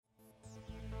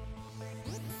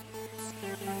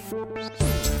Welcome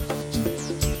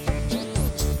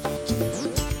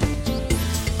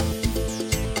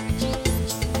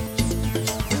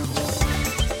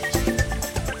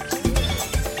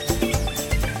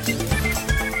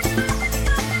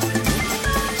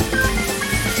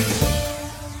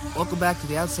back to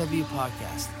the Outside View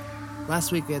podcast.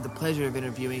 Last week we had the pleasure of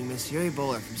interviewing Miss Yuri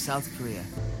Boler from South Korea.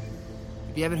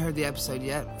 If you haven't heard the episode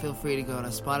yet, feel free to go to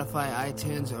Spotify,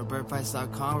 iTunes, or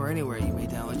birdfights.com or anywhere you may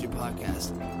download your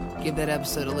podcast. Give that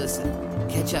episode a listen.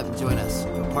 Catch up and join us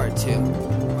for part 2.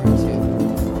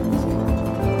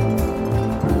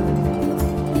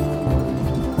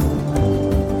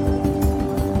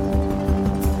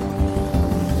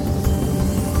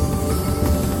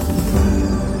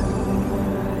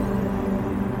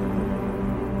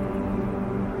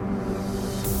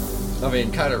 I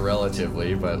mean, kind of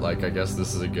relatively, but like I guess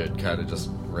this is a good kind of just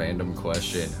random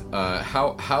question.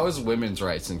 How is women's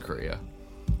rights in Korea?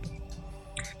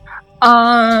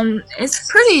 It's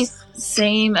pretty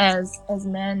same as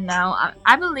men now.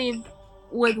 I believe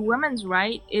with women's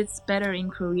right, it's better in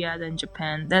Korea than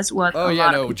Japan. That's what. Oh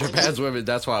yeah, no, Japan's women.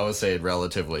 That's why I was saying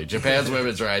relatively. Japan's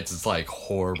women's rights is like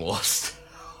horrible.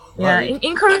 Yeah,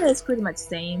 in Korea it's pretty much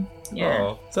same. Yeah.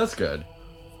 Oh, that's good.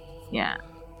 Yeah.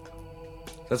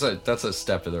 That's a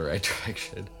step in the right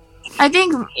direction. I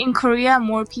think in Korea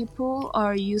more people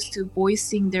are used to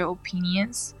voicing their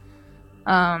opinions.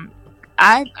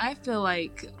 I feel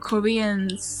like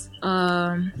Koreans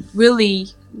really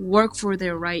work for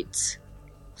their rights,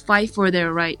 fight for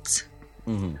their rights.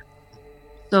 Mm-hmm.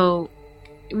 So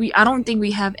I don't think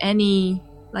we have any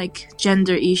like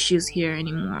gender issues here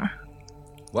anymore.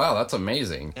 Wow, that's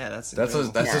amazing. Yeah, that's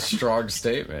a strong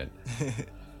statement.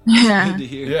 Yeah. Good to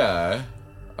hear. Yeah.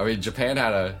 I mean, Japan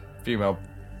had a female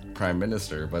prime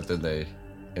minister, but then they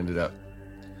ended up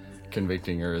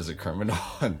convicting her as a criminal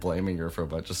and blaming her for a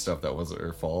bunch of stuff that wasn't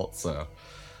her fault, so...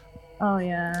 Oh,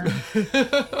 yeah.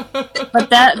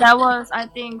 But that was, I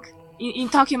think... You're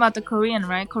talking about the Korean,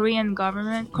 right? Korean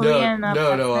government? Korean...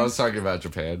 No, I was talking about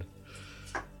Japan.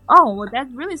 Oh, well, that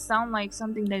really sounds like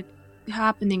something that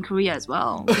happened in Korea as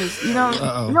well. Because, you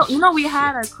know, we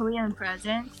had a Korean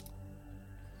president.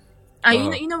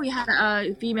 You know, we had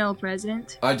a female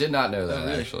president. I did not know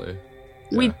that, actually.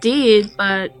 Yeah. We did,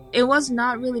 but it was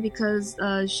not really because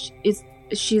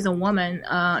she's a woman.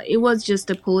 It was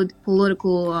just a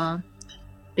political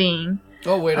thing.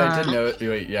 Oh, wait, I did know it.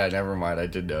 Wait, yeah, never mind. I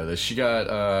did know this. She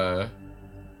got...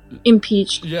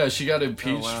 impeached. Yeah, she got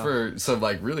impeached for some,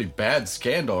 like, really bad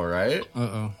scandal, right?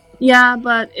 Uh-oh. Yeah,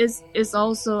 but it's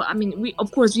also, I mean, we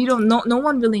don't know, no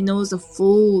one really knows the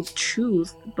full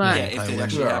truth, but... Yeah, if it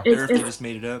actually happened, or if they just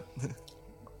made it up.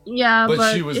 Yeah,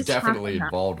 but she was definitely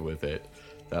involved with it.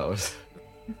 That was...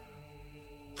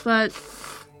 But,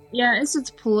 yeah, it's a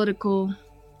political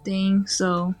thing,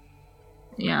 so...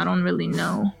 Yeah, I don't really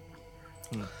know.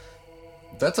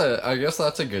 I guess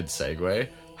that's a good segue.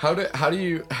 How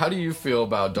do you feel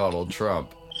about Donald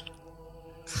Trump?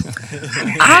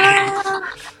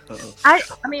 I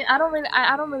mean, I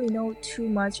don't really know too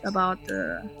much about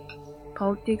the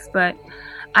politics, but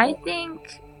I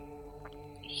think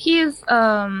his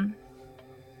how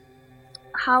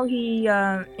he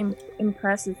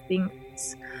impresses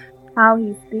things, how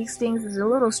he speaks things is a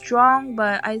little strong,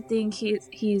 but I think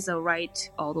he's right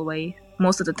all the way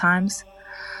most of the times.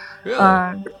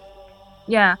 Really?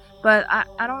 Yeah, but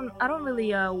I don't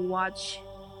really watch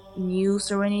news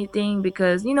or anything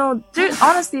because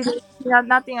honestly there's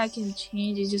nothing I can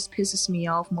change. It just pisses me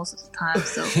off most of the time.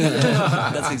 So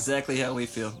that's exactly how we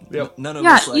feel. Yep. None of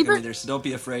us like him either, so don't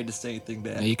be afraid to say anything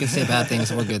bad. Yeah, you can say bad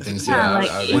things or good things too.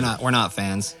 Yeah, we're not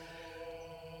fans.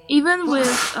 Even with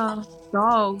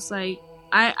dogs, like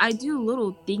I do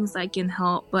little things I can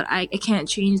help, but I can't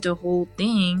change the whole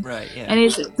thing. Right. Yeah. And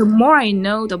it's the more I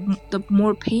know, the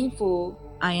more painful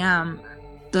I am.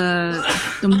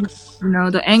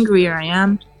 The angrier I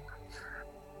am.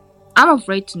 I'm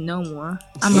afraid to know more.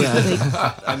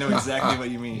 I know exactly what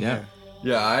you mean. Yeah.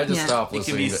 Yeah, I had to stop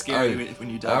listening. It can be scary when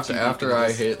you talk to after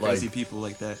I hit crazy like people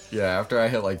like that. Yeah, after I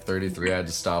hit like 33, I had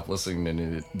to stop listening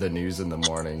to the news in the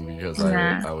morning because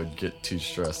I would get too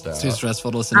stressed out. It's too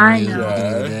stressful to listen to news at the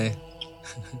beginning of the day.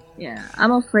 Yeah,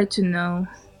 I'm afraid to know.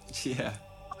 Yeah.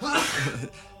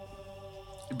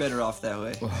 You're better off that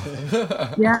way.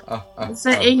 Yeah. So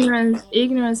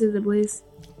ignorance is a bliss.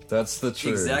 That's the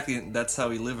truth. Exactly. That's how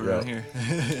we live around here.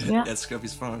 Yeah. At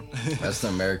Scruffy's farm. That's the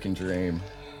American dream.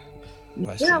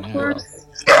 Yeah, of course.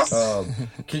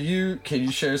 Can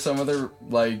you share some of the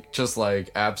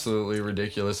like absolutely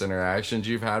ridiculous interactions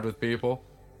you've had with people,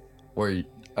 where you,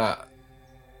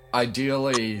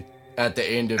 ideally at the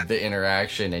end of the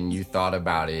interaction and you thought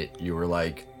about it, you were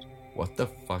like, what the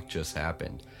fuck just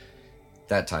happened?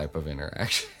 That type of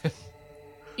interaction.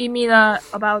 You mean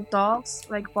about dogs,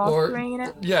 like fostering and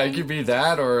everything? Yeah, it could be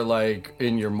that, or like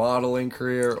in your modeling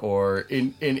career, or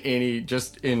in any,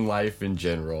 just in life in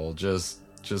general. Just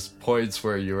points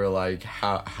where you were like,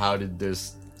 how did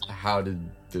this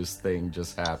thing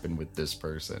just happen with this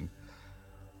person?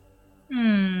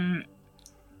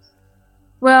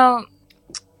 Well,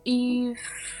 if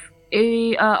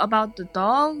about the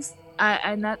dogs,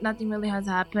 nothing really has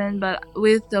happened. But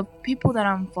with the people that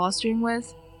I'm fostering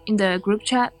with in the group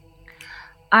chat,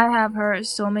 I have heard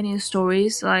so many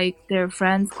stories, like their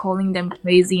friends calling them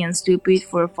crazy and stupid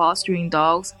for fostering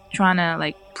dogs, trying to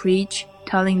like preach,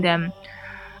 telling them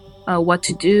what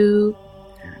to do,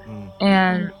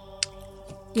 and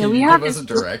yeah, Can we you have give us a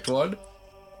direct one?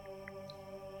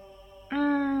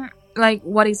 Like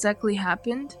what exactly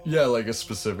happened? Yeah, like a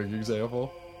specific example.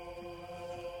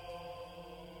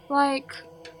 Like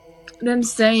them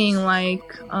saying like,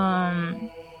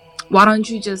 why don't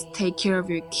you just take care of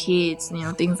your kids? You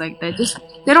know, things like that. Just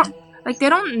they don't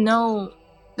know.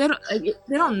 They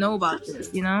don't know about this.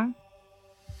 You know.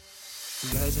 You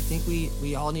guys, I think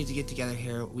we all need to get together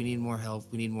here. We need more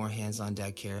help. We need more hands on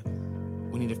deck here.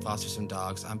 We need to foster some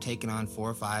dogs. I'm taking on 4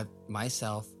 or 5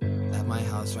 myself at my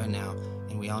house right now,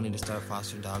 and we all need to start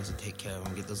fostering dogs and take care of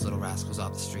them, get those little rascals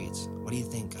off the streets. What do you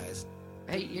think, guys?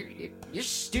 Hey, you're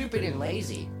stupid and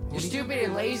lazy. You're stupid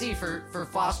and lazy for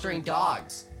fostering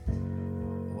dogs.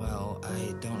 Well,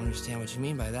 I don't understand what you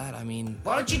mean by that. I mean,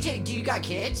 Why don't you do you got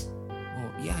kids?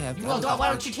 well, yeah, I have. Well, why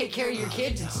don't you take care of your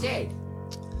kids instead?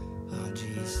 Oh,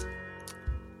 jeez.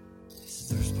 This is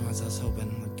the response I was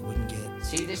hoping we wouldn't get.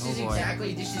 See, this is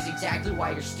exactly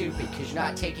why you're stupid, because you're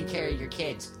not taking care of your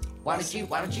kids. Why don't you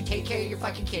take care of your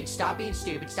fucking kids? Stop being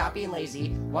stupid, stop being lazy.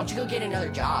 Why don't you go get another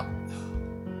job?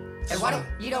 And why don't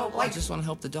I just want to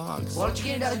help the dogs. Why don't you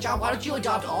get another job? Why don't you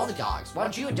adopt all the dogs? Why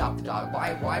don't you adopt the dog?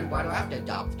 Why do I have to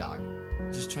adopt the dog?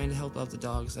 Just trying to help out the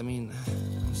dogs. I mean,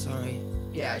 I'm sorry.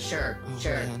 Yeah, sure.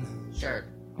 Man.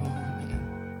 Oh, man.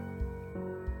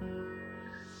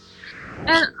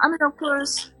 And I mean, of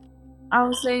course, I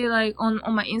would say like on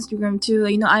my Instagram too.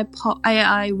 Like, you know, I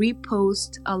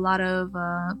repost a lot of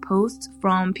posts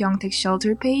from Pyeongtaek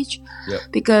shelter page,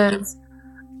 because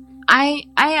I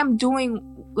am doing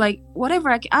like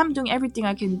whatever I'm doing everything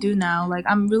I can do now. Like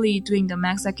I'm really doing the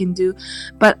max I can do,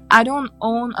 but I don't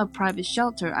own a private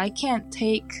shelter. I can't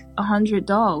take 100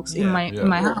 dogs in my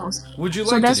house. Would you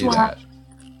like to do that?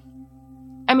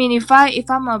 I mean, if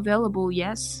I'm available,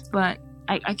 yes, but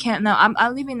I can't now. I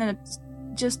live in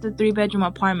just a 3-bedroom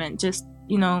apartment, just,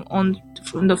 you know, on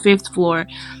the 5th floor.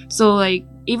 So like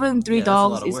even 3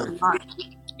 dogs is a lot.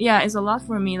 Yeah, it's a lot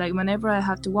for me. Like whenever I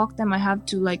have to walk them, I have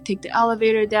to like take the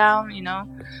elevator down, you know.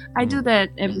 I do that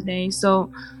every day.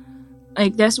 So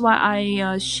like that's why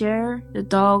I share the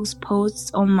dogs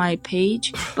posts on my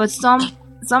page. But some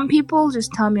people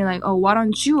just tell me like, oh, why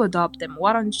don't you adopt them?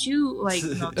 Why don't you like,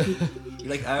 you know,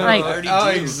 like I already do.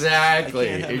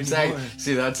 Exactly.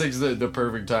 See, that's the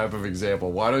perfect type of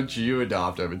example. Why don't you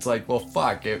adopt them? It's like, well,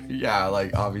 fuck it. Yeah,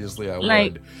 like obviously I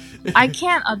would. I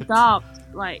can't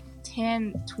adopt like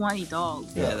 10, 20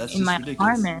 dogs in my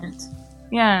apartment.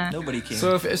 Yeah, nobody can.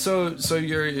 So if you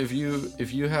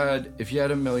had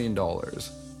 $1 million,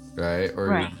 right? Or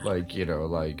right. like, you know,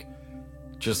 like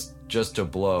just to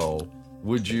blow,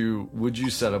 would you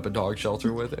set up a dog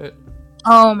shelter with it?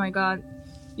 Oh my god.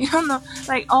 You don't know,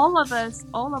 like all of us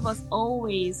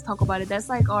always talk about it. That's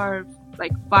like our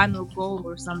like final goal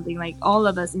or something. Like all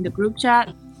of us in the group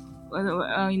chat,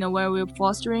 you know, where we're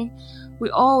fostering, we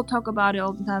all talk about it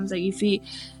all the time. Like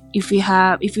if we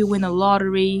win a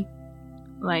lottery,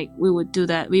 like we would do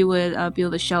that. We would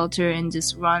build a shelter and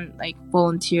just run like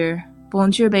volunteer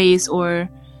base, or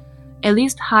at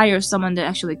least hire someone that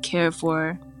actually care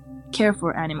for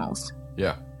animals.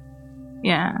 Yeah.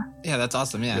 Yeah, that's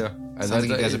awesome. Yeah. And sounds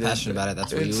like you guys are passionate about it.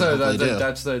 That's what you would do.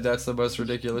 That's the most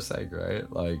ridiculous thing, right?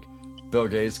 Like Bill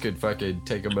Gates could fucking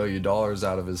take $1 million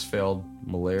out of his failed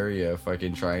malaria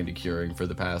fucking trying to curing for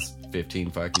the past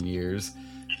 15 fucking years,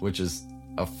 which is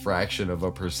a fraction of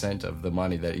a % of the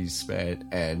money that he spent,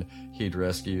 and he'd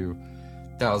rescue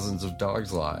thousands of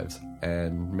dogs' lives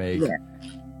and make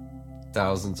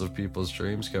thousands of people's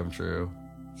dreams come true.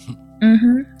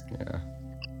 Yeah.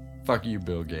 Fuck you,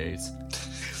 Bill Gates.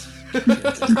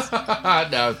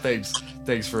 No,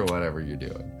 thanks for whatever you're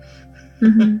doing.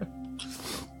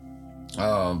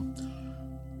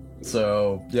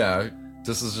 So yeah,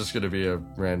 this is just gonna be a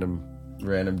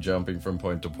random jumping from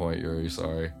point to point, Yuri,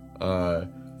 sorry. But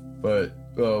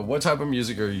what type of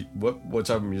music what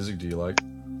type of music do you like?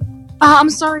 I'm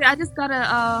sorry, I just got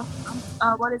a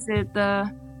what is it,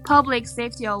 the public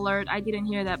safety alert. I didn't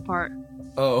hear that part.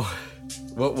 Oh,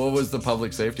 what was the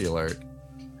public safety alert?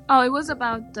 Oh, it was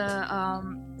about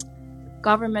the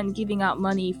government giving out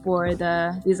money for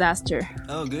the disaster.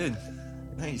 Oh, good.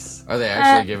 Nice. Are they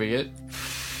actually giving it?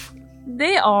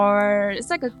 They are. It's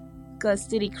like a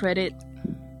city credit.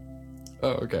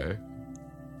 Oh, okay.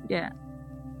 Yeah.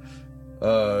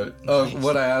 Nice.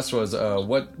 What I asked was,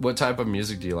 what type of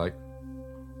music do you like?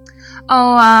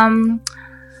 Oh,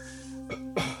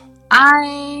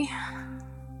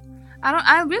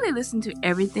 I really listen to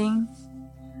everything.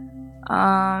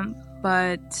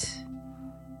 But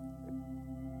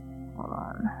hold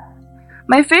on.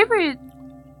 My favorite,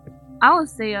 I would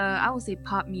say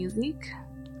pop music.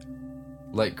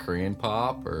 Like Korean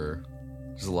pop, or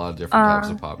there's a lot of different types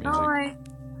of pop music. No,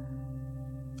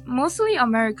 mostly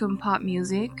American pop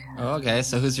music. Oh, okay.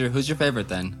 So who's your favorite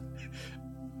then?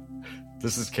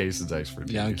 This is Kason's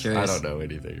expertise. Yeah, I'm curious. I don't know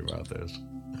anything about this.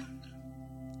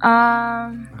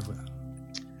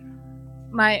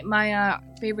 My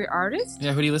favorite artist?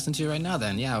 Yeah, who do you listen to right now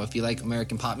then? Yeah, if you like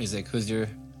American pop music, who's your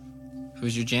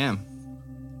jam?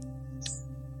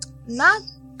 I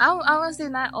want to say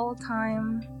not all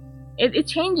time. It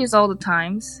changes all the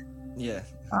times. Yeah.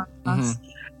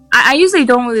 I usually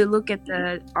don't really look at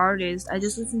the artist. I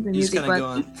just listen to You music. just kind of go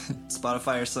on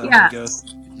Spotify or something. Yeah. And go.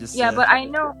 Just, But I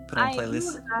know put on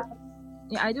playlists.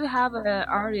 I do have an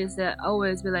artist that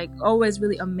always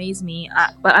really amaze me.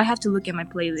 But I have to look at my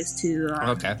playlist to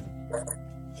Okay.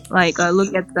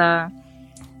 Look at the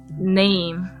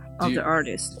name of the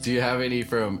artist. Do you have any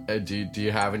from? Do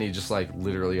you have any just like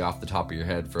literally off the top of your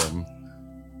head from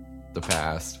the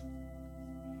past?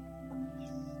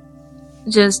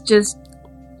 Just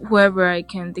whoever I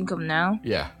can think of now.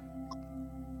 Yeah.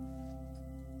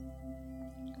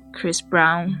 Chris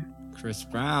Brown. Chris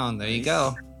Brown. There you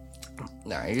go.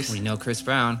 Nice. We know Chris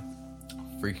Brown.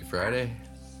 Freaky Friday.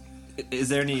 Is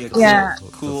there any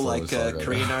cool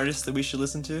Korean artists that we should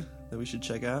listen to? That we should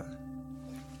check out?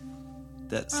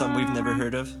 That some we've never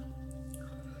heard of?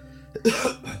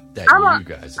 That you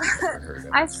guys have never heard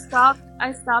of.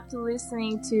 I stopped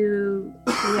listening to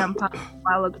Korean pop a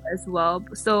while ago as well.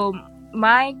 So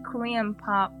my Korean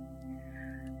pop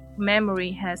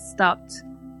memory has stopped,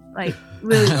 like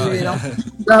really long.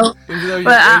 So, even though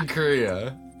you're in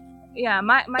Korea. Yeah,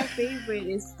 my favorite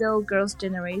is still Girls'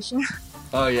 Generation.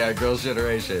 Oh yeah, Girls'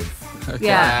 Generation.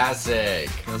 Yeah. Classic.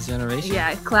 Girls' Generation.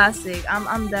 Yeah, classic.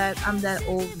 I'm that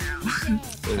old now.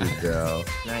 There you go.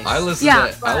 Nice. I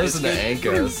listen to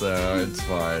Anka, so it's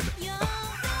fine.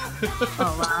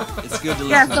 Oh wow. It's good to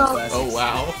listen to classics. Oh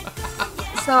wow.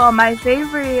 So my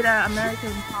favorite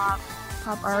American pop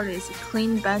artist is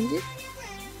Clean Bandit.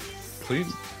 Clean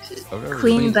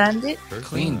Bandit.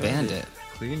 Clean Bandit.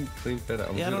 Clean Bandit.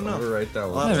 I don't know. I'm gonna write that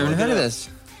one. I've never heard of this.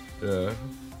 Yeah.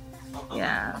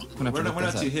 Yeah. We're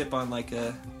not too hip on like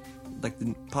the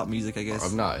pop music, I guess.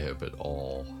 I'm not hip at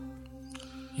all.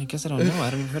 I guess I don't know. I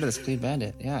haven't heard of this Clean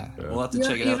Bandit. Yeah. We'll have to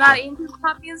check it out. You're not into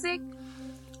pop music?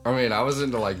 I mean, I was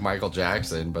into like Michael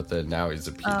Jackson, but then now he's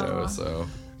a pedo, so.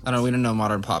 I don't know. We don't know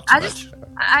modern pop too much.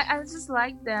 I just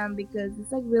like them because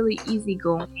it's like really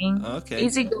easygoing. Okay.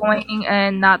 Easygoing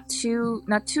and not too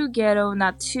ghetto,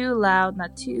 not too loud,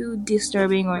 not too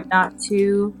disturbing, or not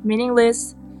too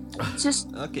meaningless.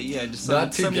 Just okay, yeah, just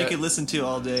something you can listen to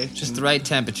all day. Just the right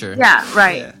temperature. Yeah,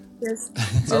 right. Yeah. Just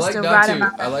I like the not right too.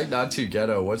 amount. I like not too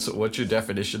ghetto. What's your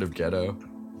definition of ghetto?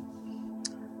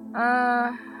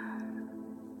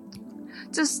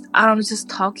 Just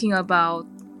talking about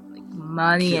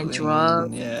money and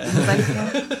drugs. Yeah.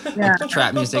 Yeah.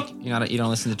 Trap music. You don't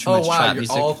listen to too much trap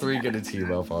music. You're all three gonna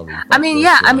team up on me. I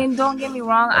mean, don't get me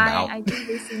wrong. I do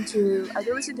listen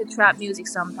to trap music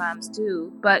sometimes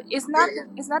too, but it's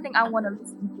nothing I want to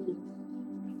listen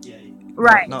to. Yeah.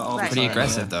 Right. Not all the Pretty time,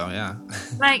 aggressive though. Yeah.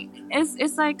 Like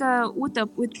it's like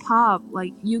with pop,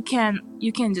 like you can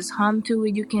just hum to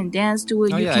it, you can dance to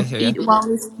it, Oh, you yeah, I can hear eat while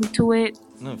listening to it.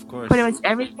 No, of course. Pretty much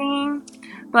everything.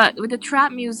 But with the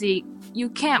trap music, you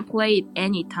can't play it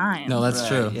anytime. No, that's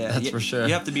true. Yeah. That's for sure.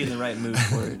 You have to be in the right mood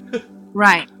for it.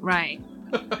 Right.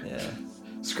 Yeah.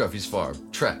 Scruffy's Farm,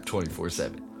 trap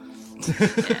 24/7.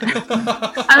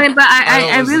 I mean, but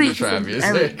I really listen to trap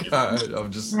music.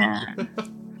 I'm just. Yeah.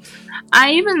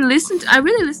 I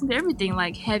really listen to everything,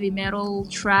 like heavy metal,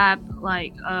 trap,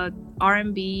 like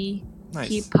R&B, Nice.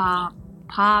 hip hop,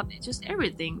 pop, just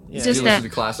everything. Yeah. It's Do just you that listen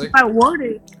to classic? if I were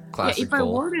to Classic.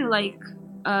 like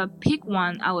pick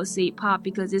one, I would say pop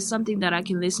because it's something that I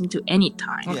can listen to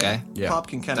anytime. Okay. Yeah. Pop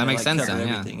can kind That of makes sense cover then,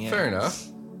 yeah. everything. Yeah. Fair enough.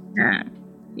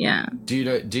 Yeah. Do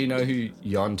you know who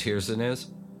Jan Tiersen is?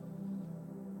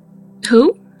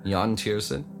 Who? Jan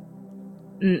Tiersen?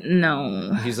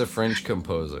 No. He's a French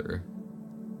composer.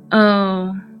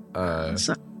 Oh.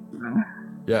 Sorry.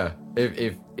 Yeah.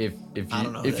 If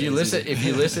you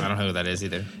listen, I don't know who that is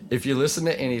either. If you listen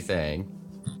to anything,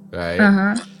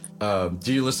 right?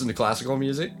 Do you listen to classical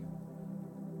music?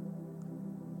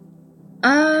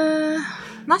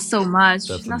 Not so much.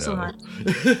 That's not so much.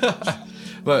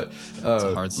 But it's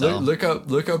a hard sell. Look up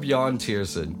Jan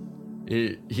Tiersen.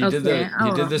 He did the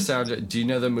soundtrack. Do you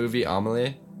know the movie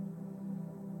Amelie?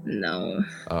 No.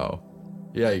 Oh.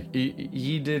 Yeah,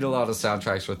 he did a lot of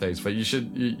soundtracks for things, but you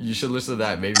should listen to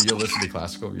that. Maybe you'll listen to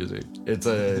classical music. It's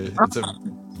a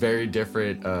very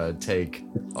different take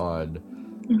on.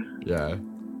 Yeah.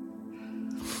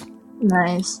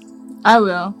 Nice. I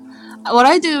will. What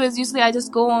I do is usually I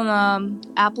just go on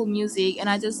Apple Music and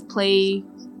I just play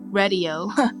radio.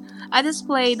 I just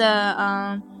play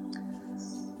the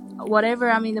whatever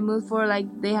I'm in the mood for. Like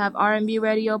they have R&B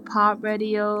radio, pop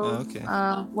radio,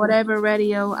 whatever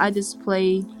radio. I just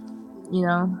play, you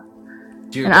know.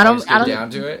 Do your dogs get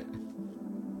down to it?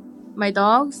 My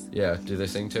dogs? Yeah. Do they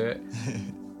sing to it?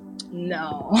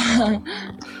 No.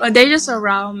 But they just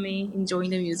around me,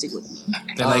 enjoying the music with me.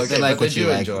 They like what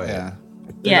you enjoy. Yeah.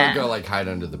 They don't go like hide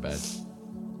under the bed.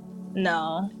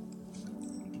 No.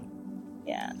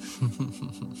 Yeah.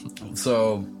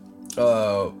 So,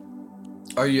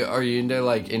 are you into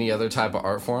like any other type of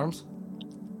art forms?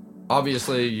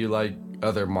 Obviously, you like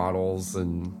other models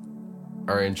and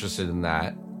are interested in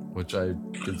that, which I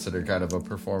consider kind of a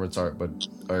performance art. But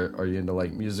are you into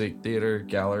like music, theater,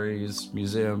 galleries,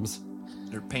 museums,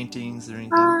 or paintings or anything?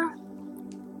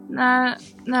 Not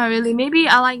really. Maybe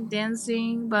I like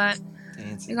dancing, but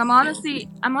like, I'm honestly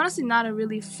not a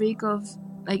really freak of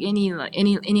like anything.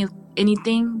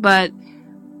 But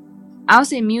I would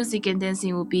say music and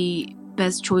dancing would be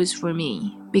best choice for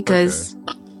me because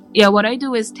what I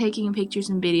do is taking pictures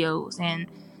and videos, and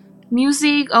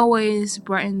music always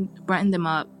brighten them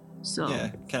up. So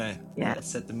kind of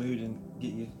set the mood and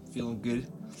get you feeling good.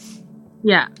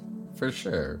 Yeah, for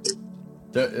sure.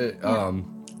 Do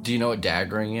you know what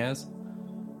daggering is?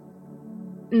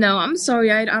 No, I'm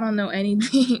sorry, I don't know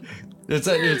anything. It's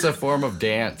a form of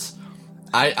dance.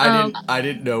 I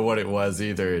didn't know what it was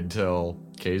either until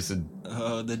Kason.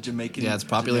 Oh, the Jamaican. Yeah, it's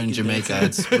popular in Jamaica.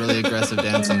 It's really aggressive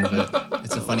dancing, but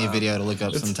it's a funny video to look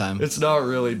up sometime. It's not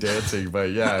really dancing, but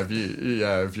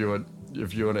if you want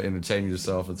to entertain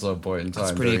yourself at some point in time,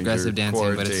 it's pretty aggressive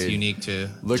dancing, but it's unique to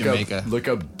Jamaica. Look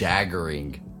up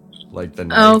daggering, like the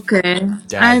knife. Okay,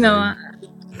 daggering. I know.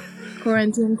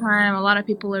 Quarantine time, a lot of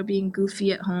people are being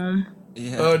goofy at home.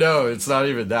 Yeah. Oh no, it's not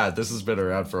even that. This has been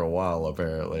around for a while,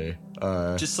 apparently.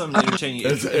 Just something to entertain you.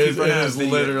 If you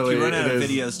run out of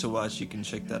videos to watch, you can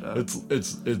check that out.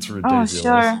 It's ridiculous.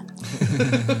 Oh,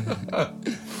 sure.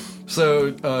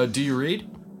 So, do you read?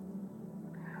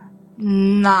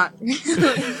 Not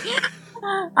really.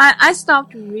 I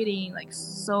stopped reading like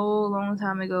so long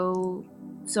time ago,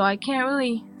 so I can't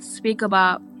really speak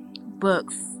about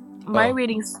books. My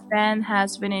reading span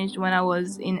has finished when I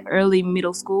was in early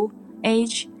middle school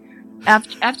age.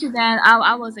 After that,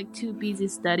 I was like too busy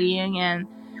studying, and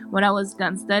when I was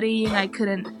done studying, I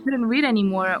couldn't read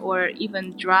anymore or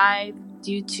even drive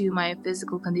due to my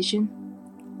physical condition.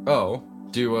 Oh,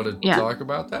 do you want to talk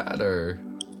about that, or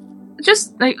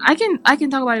just like I can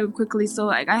talk about it quickly? So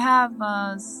like I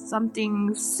have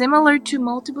something similar to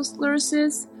multiple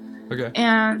sclerosis. Okay.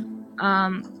 And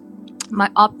my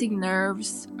optic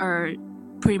nerves are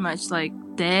pretty much like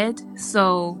dead,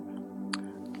 so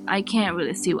I can't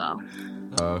really see well.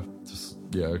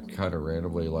 Kind of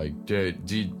randomly, like,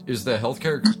 is the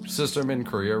healthcare system in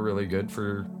Korea really good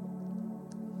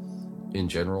in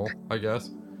general, I guess?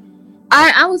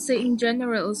 I would say in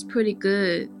general it's pretty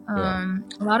good. A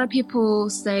lot of people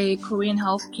say Korean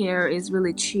healthcare is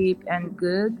really cheap and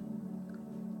good.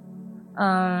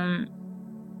 I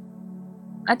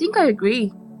think I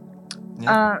agree.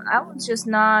 I was just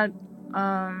not.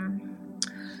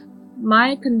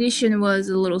 My condition was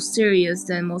a little serious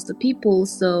than most of the people,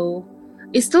 so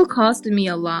it still costed me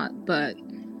a lot. But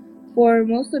for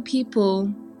most of the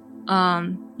people,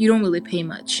 you don't really pay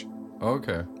much.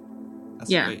 Okay. That's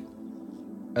great.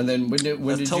 And then when did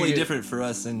totally different for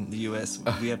us in the U.S.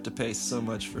 We have to pay so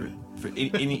much for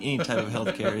any type of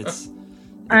healthcare. It's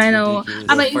I know. ridiculous.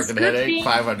 I mean, it's fucking good headache,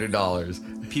 thing.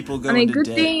 $500. People go. I mean, into good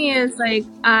debt. thing is like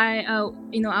I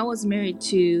was married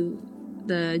to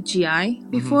the GI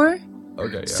before.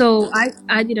 Okay. Yeah. So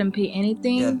I didn't pay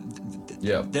anything.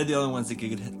 Yeah. They're the only ones that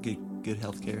get good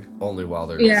healthcare. Only while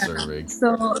they're serving.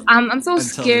 So I'm so Until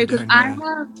scared they're because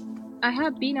done, I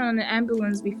have been on an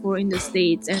ambulance before in the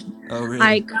States, and Oh, really?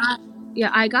 I got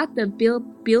I got the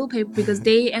bill paper because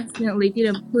they accidentally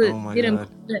didn't put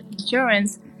the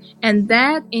insurance, and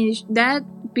that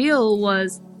bill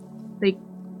was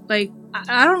like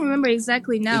I don't remember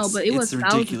exactly now, but it was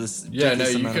ridiculous. Yeah, no,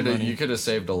 you could have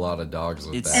saved a lot of dogs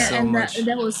with that. So and much.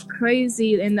 that was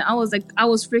crazy, and I was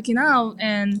freaking out,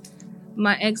 and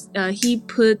my ex he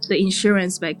put the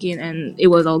insurance back in, and it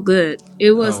was all good.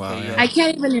 It was I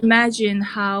can't even imagine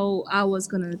how I was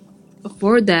gonna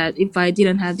afford that if I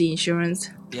didn't have the insurance.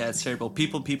 Yeah, it's terrible.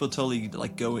 People totally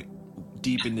like go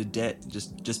deep into debt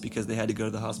just because they had to go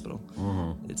to the hospital.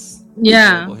 Mm-hmm. It's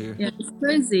terrible here. Yeah, it's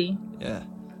crazy. Yeah.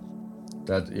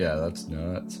 That's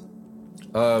nuts.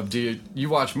 Do you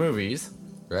watch movies,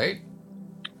 right?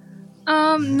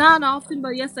 Not often,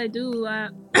 but yes, I do.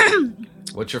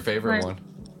 What's your favorite one?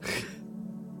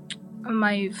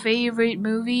 My favorite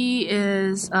movie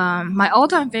is my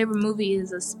all-time favorite movie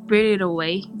is Spirited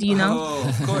Away. Do you know? Oh,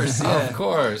 of course, yeah. Of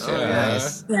course, yeah.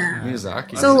 Nice. Yeah.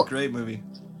 Miyazaki. That's a great movie.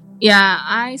 Yeah,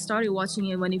 I started watching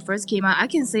it when it first came out. I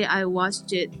can say I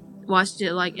watched it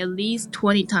like at least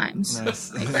 20 times.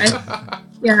 Nice.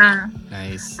 Yeah.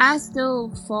 Nice. I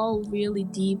still fall really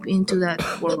deep into that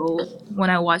world when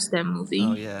I watch that movie.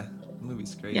 Oh yeah, the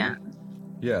movie's great. Yeah.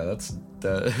 Yeah, that's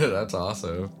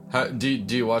awesome. Do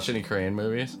you watch any Korean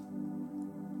movies?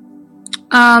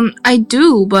 I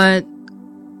do, but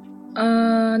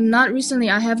not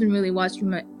recently. I haven't really watched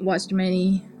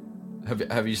many.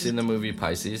 Have you seen the movie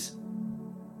Pisces?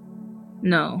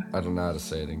 No. I don't know how to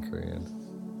say it in Korean.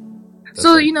 That's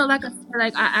So like I said,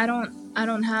 like I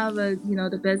don't have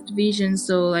the best vision,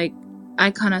 so like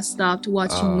I kind of stopped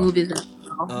watching movies as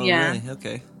well. Oh, yeah. Really?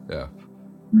 Okay. Yeah.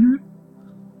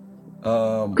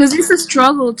 Because it's a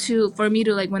struggle for me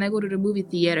to like when I go to the movie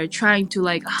theater, trying to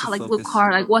like focus. look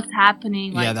hard, like what's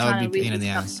happening. Like, Yeah, that would be read pain in the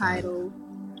the ass. subtitle.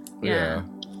 Yeah.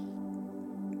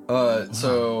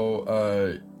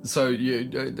 So you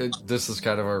this is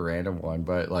kind of a random one,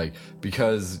 but like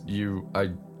because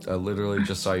I literally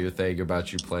just saw your thing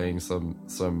about you playing some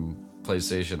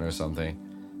PlayStation or something,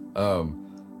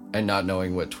 and not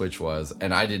knowing what Twitch was,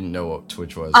 and I didn't know what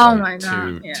Twitch was. Oh my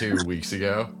God, 2 weeks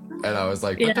ago, and I was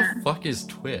like, "What the fuck is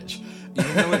Twitch?" You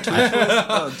didn't know what Twitch was?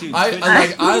 Oh, dude.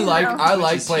 I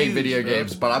like is playing huge, video bro.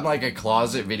 games, but I'm like a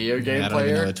closet video game I don't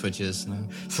even know player, what Twitch is. No.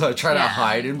 so I try to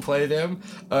hide and play them.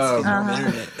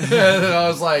 Internet. And I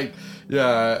was like,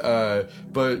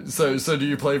 but so do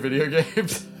you play video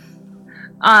games?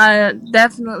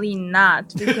 Definitely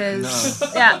not because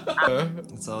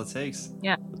That's all it takes.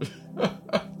 Yeah.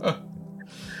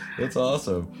 That's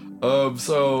awesome.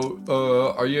 So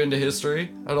are you into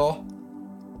history at all?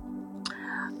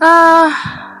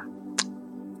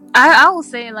 I will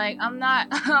say like I'm not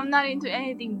into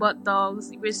anything but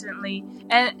dogs recently,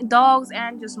 and dogs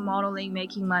and just modeling,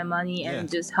 making my money and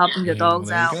just helping the dogs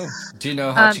There you out. go. Do you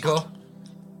know Hachiko?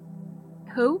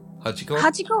 Who? Hachiko?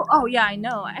 Hachiko? Oh yeah, I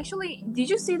know. Actually, did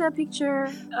you see that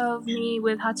picture of me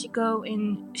with Hachiko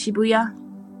in Shibuya?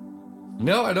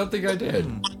 No, I don't think I did.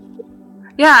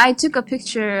 Yeah, I took a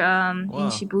picture in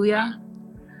Shibuya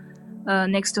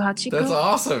next to Hachiko. That's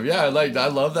awesome. Yeah, I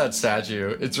love that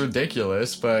statue. It's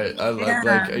ridiculous, but I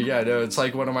love it's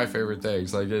like one of my favorite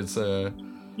things. Like it's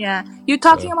Yeah, you're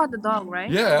talking about the dog,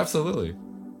 right? Yeah, absolutely.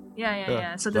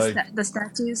 Yeah. So the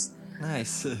statues.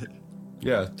 Nice.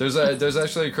 Yeah, there's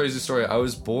actually a crazy story. I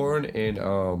was born in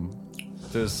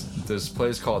this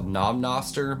place called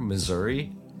Nomnoster,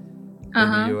 Missouri,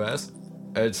 in the U.S.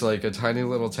 It's like a tiny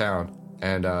little town,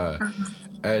 and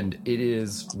it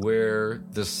is where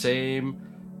the same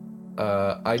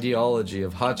ideology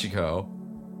of Hachiko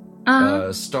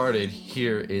started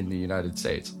here in the United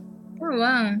States. Oh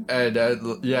wow! And I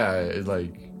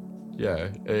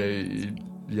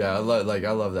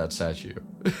love that statue.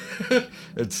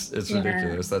 It's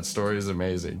ridiculous. That story is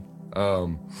amazing.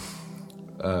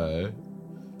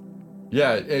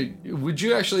 Would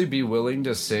you actually be willing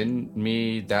to send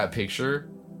me that picture?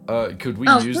 Could we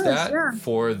use that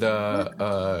for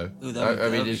the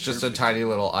it's just a tiny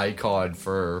little icon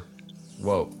for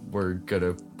what we're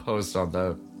gonna post on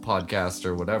the podcast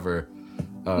or whatever.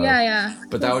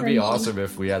 But that would be awesome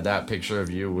if we had that picture of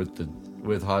you with the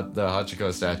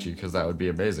Hachiko statue, because that would be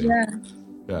amazing.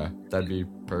 Yeah, that'd be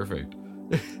perfect.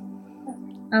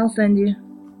 I'll send you.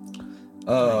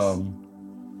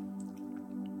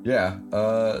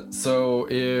 So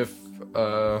if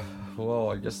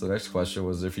I guess the next question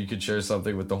was if you could share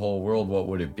something with the whole world, what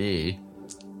would it be?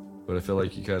 But I feel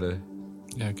like you kind of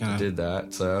did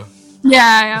that, so.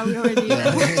 Yeah, we already did.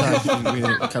 We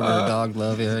covered the dog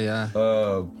love, yeah.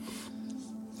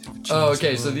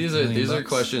 Okay, so these are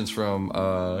questions from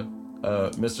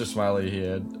Mr. Smiley. He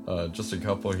had just a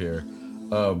couple here.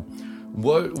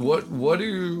 What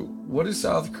do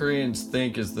South Koreans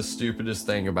think is the stupidest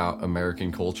thing about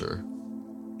American culture?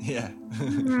 Yeah.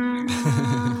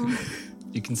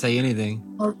 You can say anything.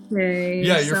 Okay.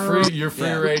 Yeah, you're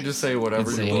free reign to say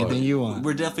whatever say you want. anything you want.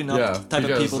 We're definitely not the type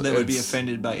of people that would be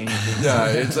offended by anything. Yeah,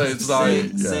 it's not.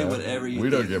 Say whatever you. We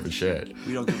don't give a shit.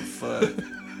 We don't give a fuck.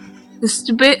 The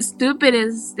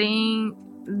stupidest thing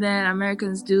that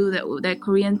Americans do that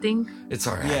Korean think. It's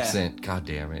our accent. God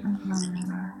damn it.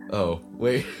 Oh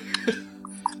wait,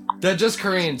 that just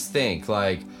Koreans think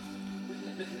like.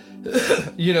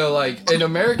 You know, like in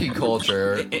American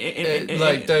culture, like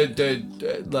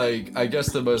like I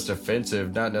guess the most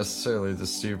offensive, not necessarily the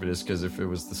stupidest, because if it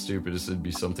was the stupidest, it'd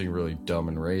be something really dumb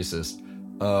and racist.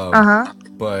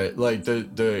 But like the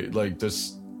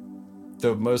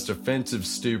most offensive,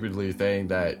 stupidly thing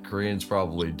that Koreans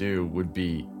probably do would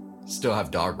be still have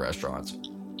dog restaurants.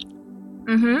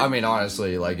 I mean,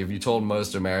 honestly, like if you told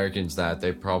most Americans that,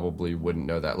 they probably wouldn't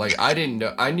know that. Like I didn't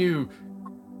know. I knew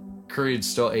Koreans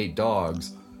still ate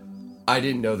dogs. I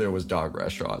didn't know there was dog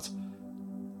restaurants.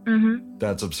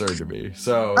 That's absurd to me.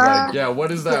 So, what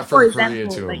is that from Korea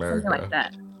to America? Like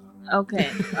that.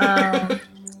 Okay.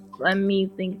 Let me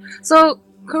think. So,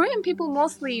 Korean people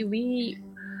mostly,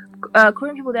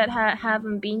 Korean people that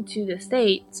haven't been to the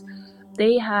States,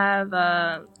 they have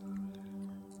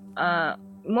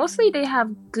mostly they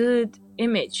have good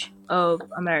image of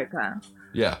America.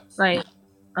 Yeah. Like,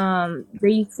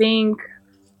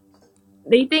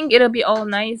 they think it'll be all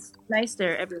nice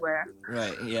there everywhere.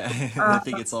 Right, yeah. I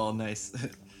think it's all nice.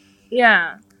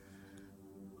 Yeah.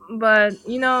 But,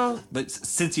 you know... But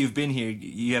since you've been here,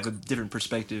 you have a different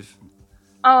perspective.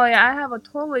 Oh, yeah, I have a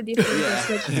totally different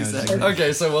perspective. Exactly.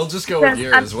 Okay, so we'll just go with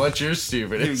yours. What's your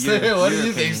stupidest thing? What do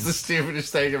you think is the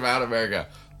stupidest thing about America?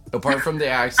 Apart from the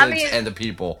accents and the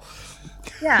people.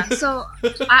 Yeah, so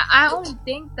I only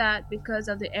think that because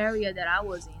of the area that I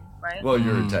was in. Right? Well,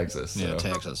 you're in Texas. So yeah,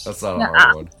 Texas. That's not a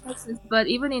hard one. Texas, but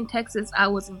even in Texas, I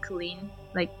was in Killeen,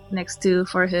 like next to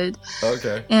Fort Hood.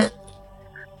 Okay. And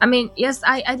I mean, yes,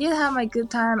 I did have my good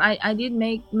time. I did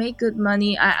make good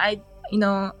money. I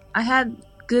had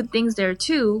good things there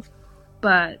too,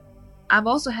 but I've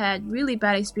also had really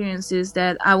bad experiences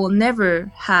that I will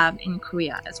never have in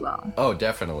Korea as well. Oh,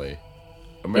 definitely.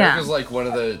 America's like one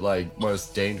of the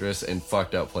most dangerous and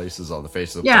fucked up places on the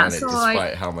face of the planet,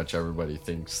 despite how much everybody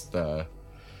thinks the.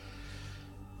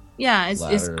 Yeah,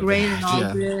 it's great and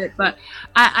all good, but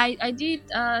I did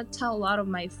tell a lot of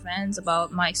my friends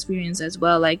about my experience as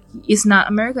well. Like, it's not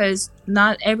America is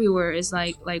not everywhere is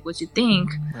like what you think.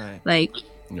 Right. Like,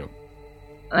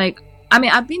 like I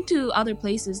mean, I've been to other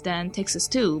places than Texas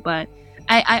too, but.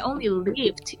 I only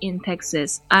lived in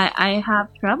Texas. I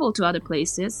have traveled to other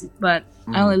places, but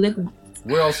I only lived in Texas.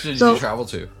 Where else did you travel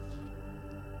to?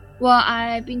 Well,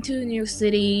 I've been to New York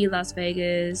City, Las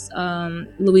Vegas,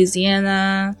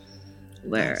 Louisiana,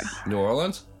 where? New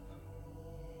Orleans?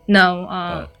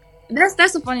 No,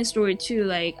 that's a funny story too.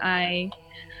 Like I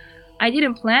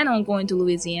didn't plan on going to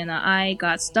Louisiana. I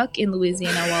got stuck in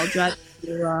Louisiana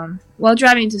while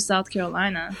driving to South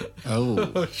Carolina.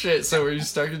 Oh shit! So were you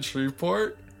stuck in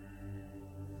Shreveport?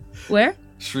 Where?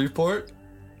 Shreveport?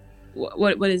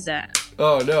 What is that?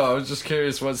 Oh no, I was just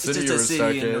curious what city you were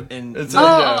stuck in. It's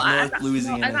North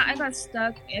Louisiana. No, I got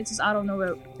stuck. It's just out of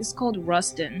nowhere. It's called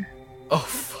Ruston. Oh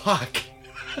fuck!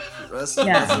 Ruston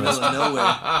is in the middle of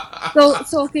nowhere.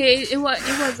 So okay, it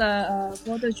was a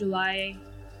 4th of July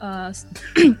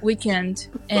weekend,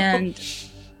 and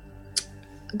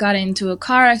got into a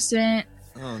car accident.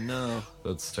 Oh no,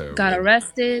 that's terrible. Got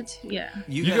arrested. Yeah.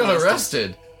 You got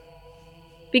arrested?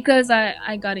 Because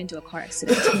I got into a car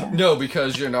accident. Yeah. No,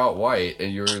 because you're not white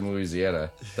and you're in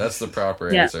Louisiana. That's the proper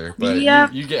answer. But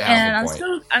you get half a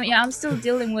point. I'm still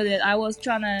dealing with it. I was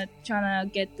trying to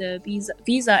get the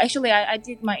visa. Actually, I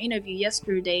did my interview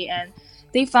yesterday, and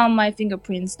they found my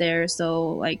fingerprints there.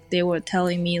 So like they were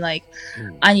telling me like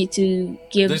I need to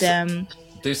give them.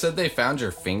 They said they found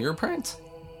your fingerprints?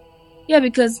 Yeah,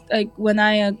 because like when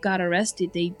I got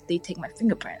arrested, they take my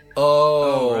fingerprint.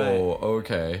 Oh, right.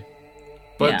 Okay.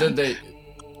 But then they...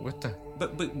 What the...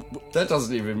 But that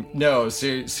doesn't even... No,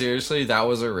 seriously, that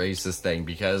was a racist thing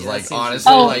because,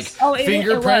 honestly,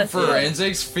 fingerprint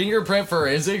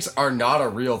forensics are not a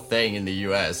real thing in the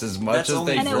U.S. As much as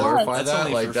they glorify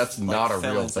that, that's not a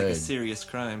real thing. Like a serious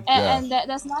crime. And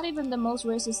that's not even the most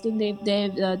racist thing they've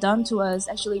done to us.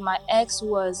 Actually, my ex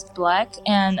was black,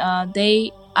 and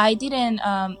they didn't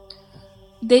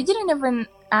even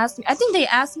ask me. I think they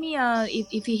asked me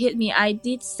if he hit me. I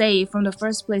did say from the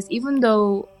first place, even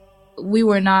though we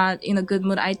were not in a good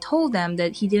mood, I told them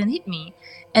that he didn't hit me,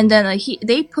 and then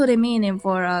they put him in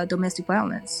for domestic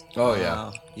violence. Oh yeah.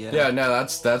 Wow. Yeah. No,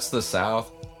 that's the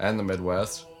South and the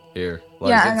Midwest here.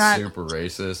 Like it's super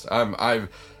racist. I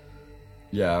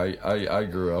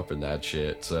grew up in that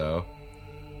shit. So.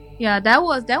 Yeah, that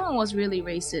one was really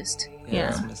racist. Yeah,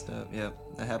 that's messed up. Yeah,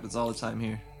 that happens all the time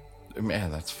here.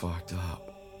 Man, that's fucked up.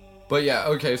 But yeah,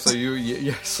 okay. So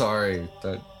you sorry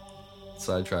that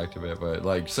sidetracked a bit, but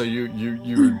like, so you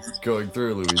were going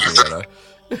through Louisiana.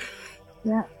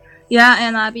 Yeah,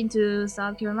 and I've been to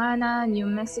South Carolina, New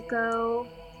Mexico.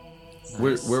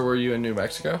 Nice. Where were you in New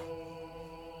Mexico?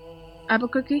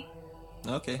 Albuquerque.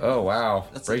 Okay. Oh wow,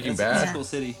 Breaking Bad. That's a cool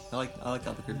city. I like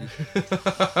Albuquerque.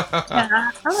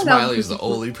 I like Smiley's the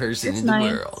only person in the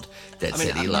world that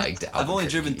said he liked Albuquerque. I've only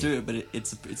driven through it, but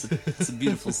it's a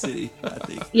beautiful city, I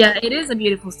think. Yeah, it is a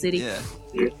beautiful city. Yeah.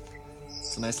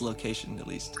 It's a nice location, at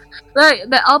least. Like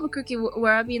the Albuquerque,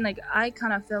 where I've been, like I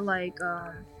kind of feel like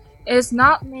it's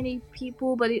not many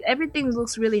people, but everything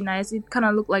looks really nice. It kind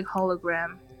of look like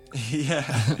hologram. Yeah.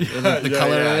 The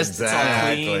color is exactly. It's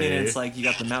all clean, and it's like you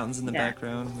got the mountains in the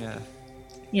background. Yeah.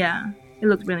 Yeah, it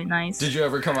looked really nice. Did you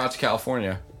ever come out to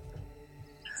California?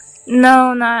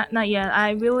 No, not yet. I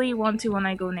really want to when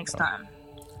I go next time.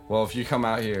 Well, if you come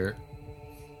out here,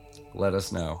 let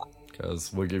us know,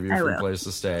 because we'll give you a free place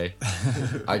to stay.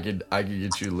 I could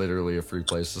get you literally a free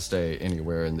place to stay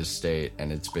anywhere in this state,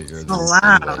 and it's bigger than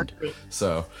England.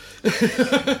 So.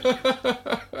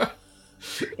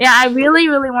 Yeah, I really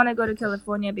want to go to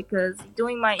California because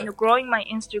growing my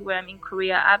Instagram in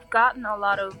Korea, I've gotten a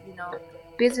lot of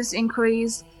business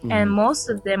inquiries, and most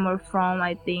of them are from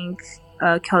I think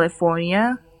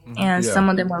California, and some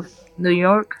of them are New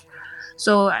York.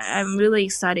 So I'm really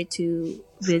excited to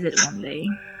visit one day.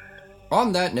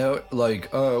 On that note, like,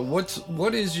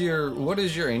 what is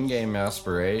your in-game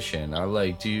aspiration?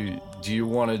 Do you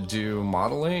want to do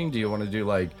modeling? Do you want to do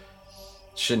like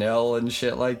Chanel and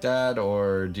shit like that,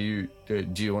 or do you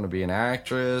want to be an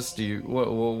actress?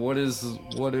 What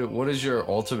is your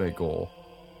ultimate goal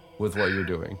with what you're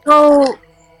doing? So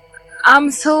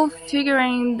I'm still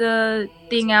figuring the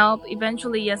thing out.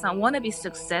 Eventually, yes, I want to be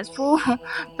successful,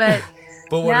 but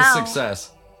what is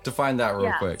success? Define that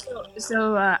real quick.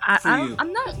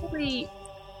 I'm not really.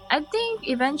 I think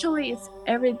eventually it's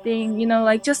everything.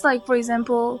 Like just like for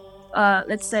example,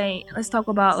 let's talk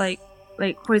about like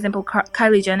for example,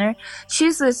 Kylie Jenner.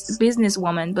 She's this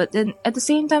businesswoman, but then at the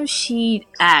same time she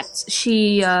acts,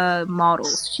 she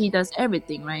models, she does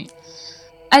everything, right?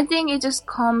 I think it just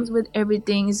comes with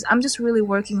everything. I'm just really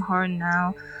working hard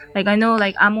now. Like I know,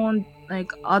 like I'm on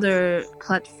like other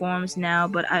platforms now,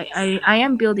 but I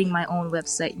am building my own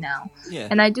website now. Yeah.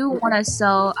 And I do want to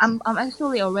sell. I'm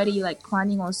actually already like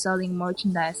planning on selling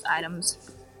merchandise items.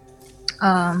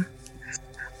 I'm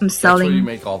selling. That's where you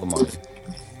make all the money.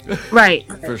 Right.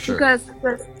 For sure. Because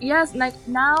yes, like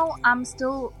now I'm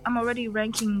already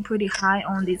ranking pretty high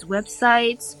on these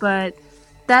websites, but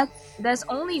that's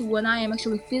only when I am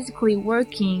actually physically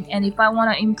working, and if I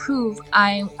want to improve,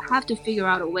 I have to figure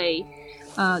out a way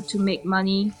to make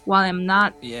money while I'm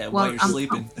not. Yeah, while you're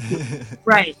sleeping.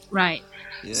 Right.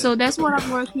 Yeah. So that's what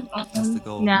I'm working on that's the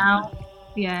goal. now.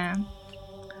 Yeah.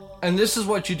 And this is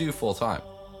what you do full time.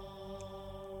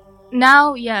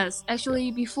 Now, yes.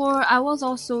 Actually, before I was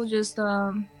also just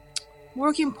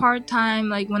working part time.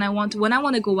 Like when I want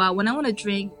to go out, when I want to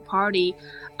drink, party,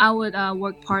 I would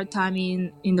work part time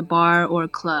in the bar or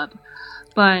club.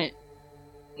 But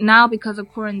now, because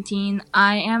of quarantine,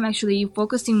 I am actually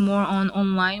focusing more on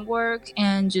online work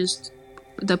and just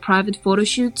the private photo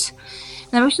shoots.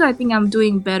 And I think I'm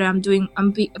doing better. I'm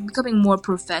becoming more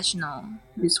professional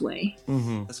this way.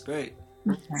 Mm-hmm. That's great.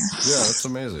 Okay. Yeah, that's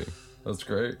amazing. That's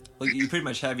great. Well, you pretty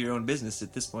much have your own business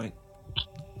at this point.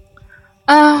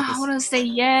 I wouldn't say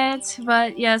yet,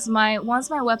 but yes, once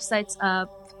my website's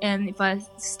up and if I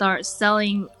start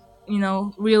selling,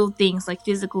 real things like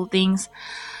physical things,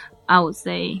 I would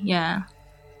say, yeah.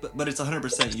 But it's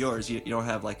 100% yours. You don't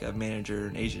have like a manager,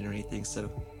 an agent, or anything. So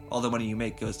all the money you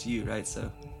make goes to you, right? So.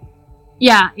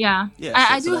 Yeah.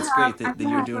 So that's great that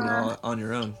you're doing it all on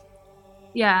your own.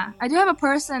 Yeah, I do have a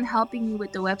person helping me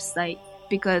with the website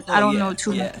because I don't know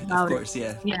too much about it. Of course,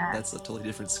 yeah. That's a totally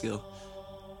different skill.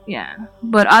 Yeah,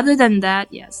 but other than that,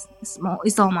 yes,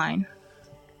 it's all mine.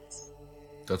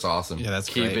 That's awesome. Yeah, that's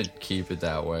keep great. Keep it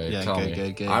that way. Yeah, Tell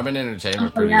me. good. I'm an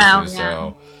entertainment producer,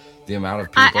 so the amount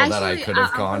of people that I could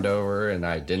have conned over and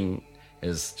I didn't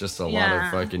is just a lot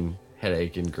of fucking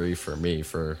headache and grief for me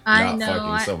for not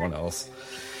fucking someone else.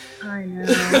 I know.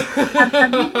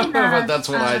 But that's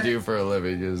what I do for a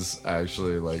living, is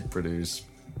actually like produce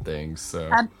things. So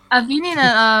I've been in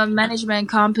a management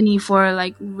company for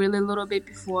like really little bit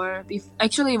before.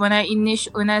 Actually, when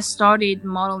I started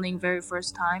modeling very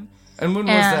first time. And when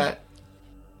was that?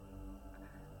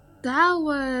 That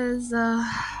was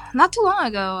not too long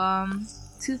ago.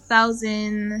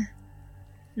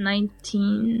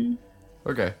 2019.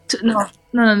 Okay. No,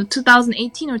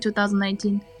 2018 or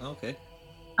 2019. Okay.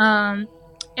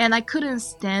 And I couldn't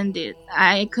stand it.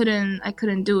 I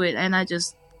couldn't do it, and I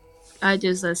just started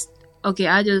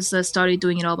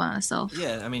doing it all by myself.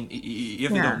 Yeah, I mean, you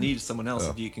definitely don't need someone else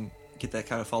if you can get that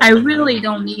kind of following. I really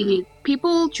don't need it.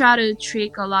 People try to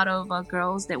trick a lot of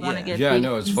girls that want to get Yeah, big.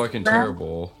 no, it's fucking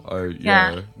terrible.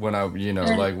 When I,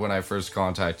 like when I first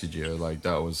contacted you, like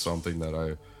that was something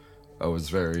that I was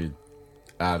very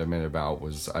adamant about.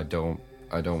 Was I don't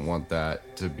want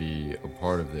that to be a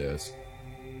part of this.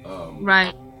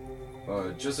 Right.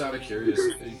 Just out of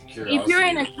curiosity. If you're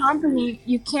in a company,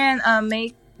 you can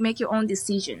make your own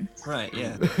decision. Right.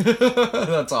 Yeah.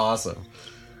 That's awesome.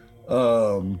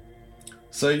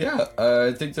 So yeah,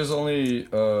 I think there's only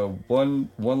one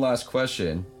last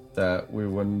question that we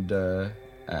wanted to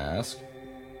ask,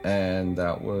 and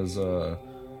that was,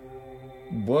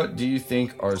 what do you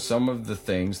think are some of the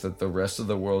things that the rest of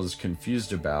the world is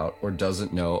confused about or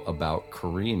doesn't know about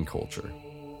Korean culture?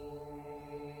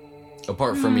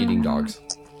 Apart from eating dogs.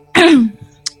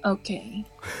 Okay.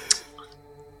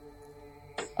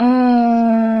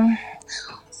 I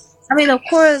mean, of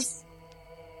course,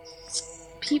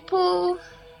 people...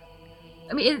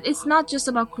 I mean, it's not just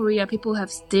about Korea. People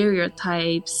have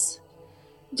stereotypes.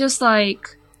 Just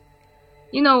like,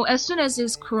 as soon as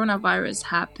this coronavirus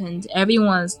happened,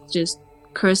 everyone's just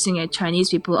cursing at Chinese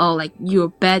people. Oh, like, you're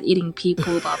bad eating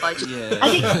people, blah, blah. Yeah.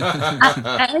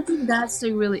 I think that's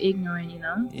really ignorant,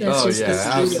 That's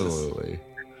absolutely.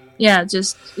 Yeah,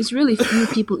 it's really few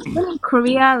people. Even in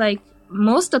Korea, like,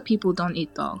 most of people don't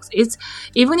eat dogs.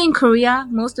 Even in Korea,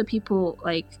 most of people,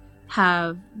 like,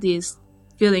 have this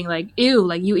feeling like, ew,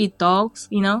 like, you eat dogs,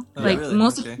 like, really?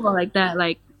 most people are like that,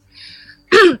 like,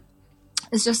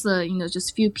 it's just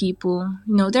just few people,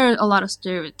 there are a lot of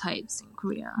stereotypes in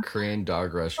Korea. Korean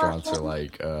dog restaurants are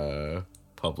like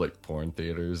public porn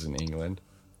theaters in England.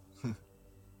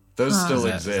 Those still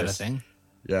exist. Is that a thing?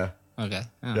 Yeah. Okay.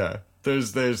 Oh. Yeah.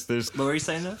 There's What were you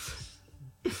saying now?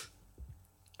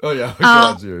 Oh yeah,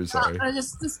 sorry.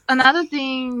 Just another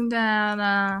thing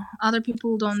that other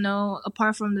people don't know,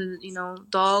 apart from the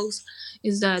dogs,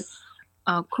 is that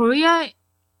Korea,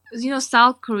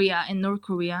 South Korea and North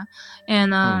Korea,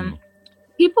 and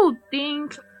people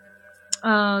think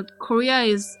Korea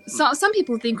is. Some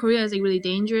people think Korea is like really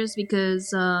dangerous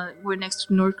because we're next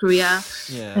to North Korea,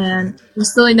 and we're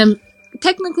still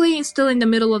technically still in the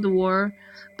middle of the war,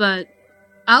 but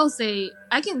I'll say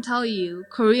I can tell you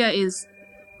Korea is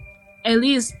at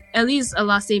least a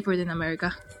lot safer than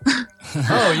America.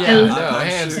 Oh yeah, no,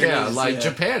 hands down. Like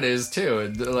Japan is too.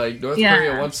 And, like North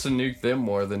Korea wants to nuke them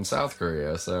more than South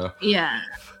Korea. So yeah,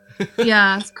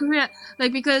 Korea.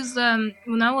 Like because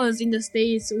when I was in the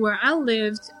States where I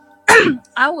lived,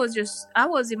 I was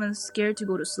even scared to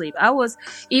go to sleep. I was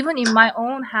even in my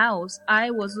own house. I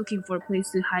was looking for a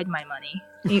place to hide my money,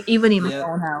 even in my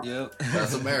own house. Yep,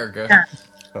 that's America.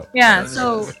 Yeah.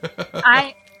 So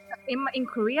in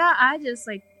Korea, I just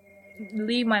like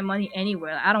leave my money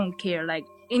anywhere. I don't care. Like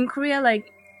in Korea, like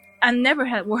I never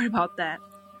had worried about that.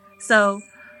 So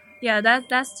yeah,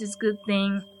 that's just good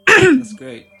thing. That's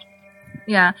great.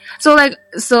 Yeah.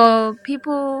 So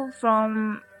people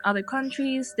from other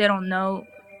countries, they don't know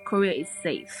Korea is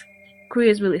safe. Korea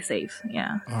is really safe.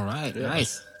 Yeah. All right. Yeah.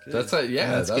 Nice. Good. That's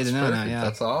good to know. Now, yeah.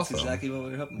 That's awesome. That's exactly what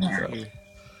we're hoping for here.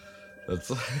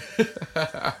 That's.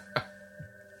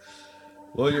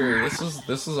 Well, Yuri,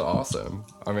 this was awesome.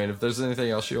 I mean, if there's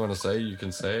anything else you want to say, you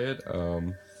can say it. I'll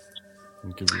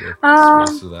give you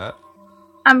space for that.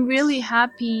 I'm really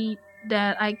happy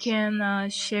that I can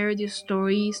share these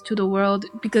stories to the world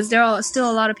because there are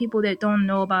still a lot of people that don't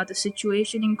know about the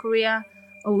situation in Korea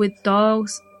with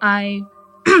dogs. I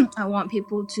want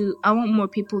more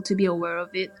people to be aware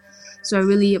of it. So I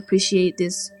really appreciate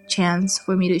this chance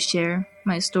for me to share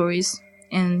my stories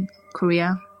in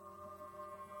Korea.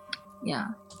 Yeah,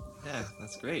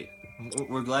 that's great.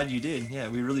 We're glad you did. Yeah,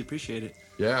 we really appreciate it.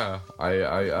 Yeah, I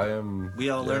am.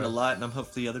 We all learned a lot, and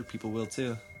hopefully other people will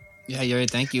too. Yeah, Yuri,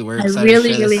 thank you. We're excited to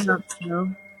really hope so.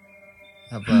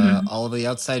 All of the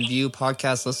Outside View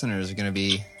podcast listeners are going to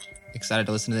be excited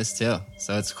to listen to this too.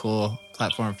 So it's a cool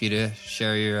platform for you to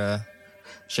share your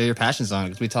passions on,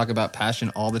 because we talk about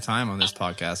passion all the time on this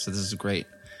podcast. So this is great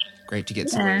to get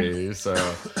to. Okay, so,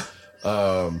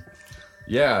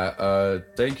 Yeah,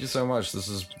 thank you so much. This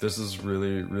is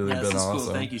really been awesome.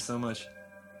 Cool. Thank you so much.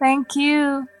 Thank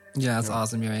you. Yeah, that's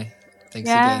awesome, Yuri. Thanks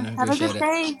again. Have a good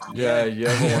day. Yeah, you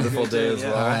have a wonderful day as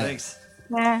well. All right. Thanks.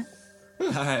 Yeah. All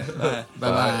right. Bye.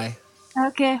 Bye.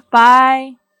 Okay.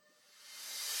 Bye.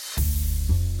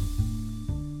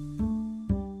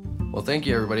 Well, thank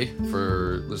you everybody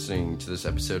for listening to this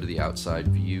episode of The Outside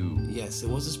View. Yes, it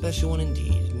was a special one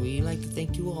indeed. We'd like to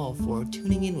thank you all for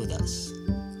tuning in with us.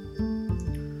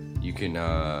 You can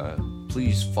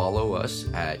please follow us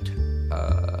at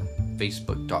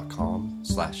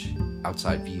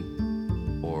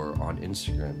facebook.com/outsideview or on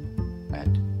Instagram at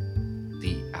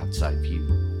The Outside View.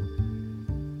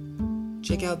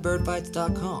 Check out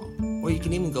birdbites.com, or you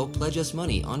can even go pledge us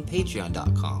money on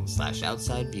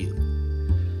patreon.com/outsideview.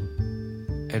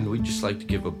 And we'd just like to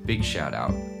give a big shout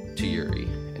out to Yuri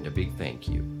and a big thank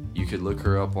you. You could look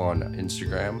her up on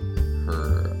Instagram.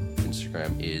 Her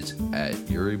Instagram is at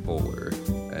Yuri Boler,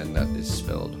 and that is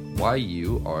spelled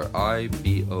YURIBOLER.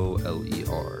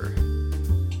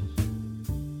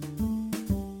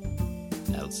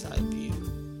 Outside View.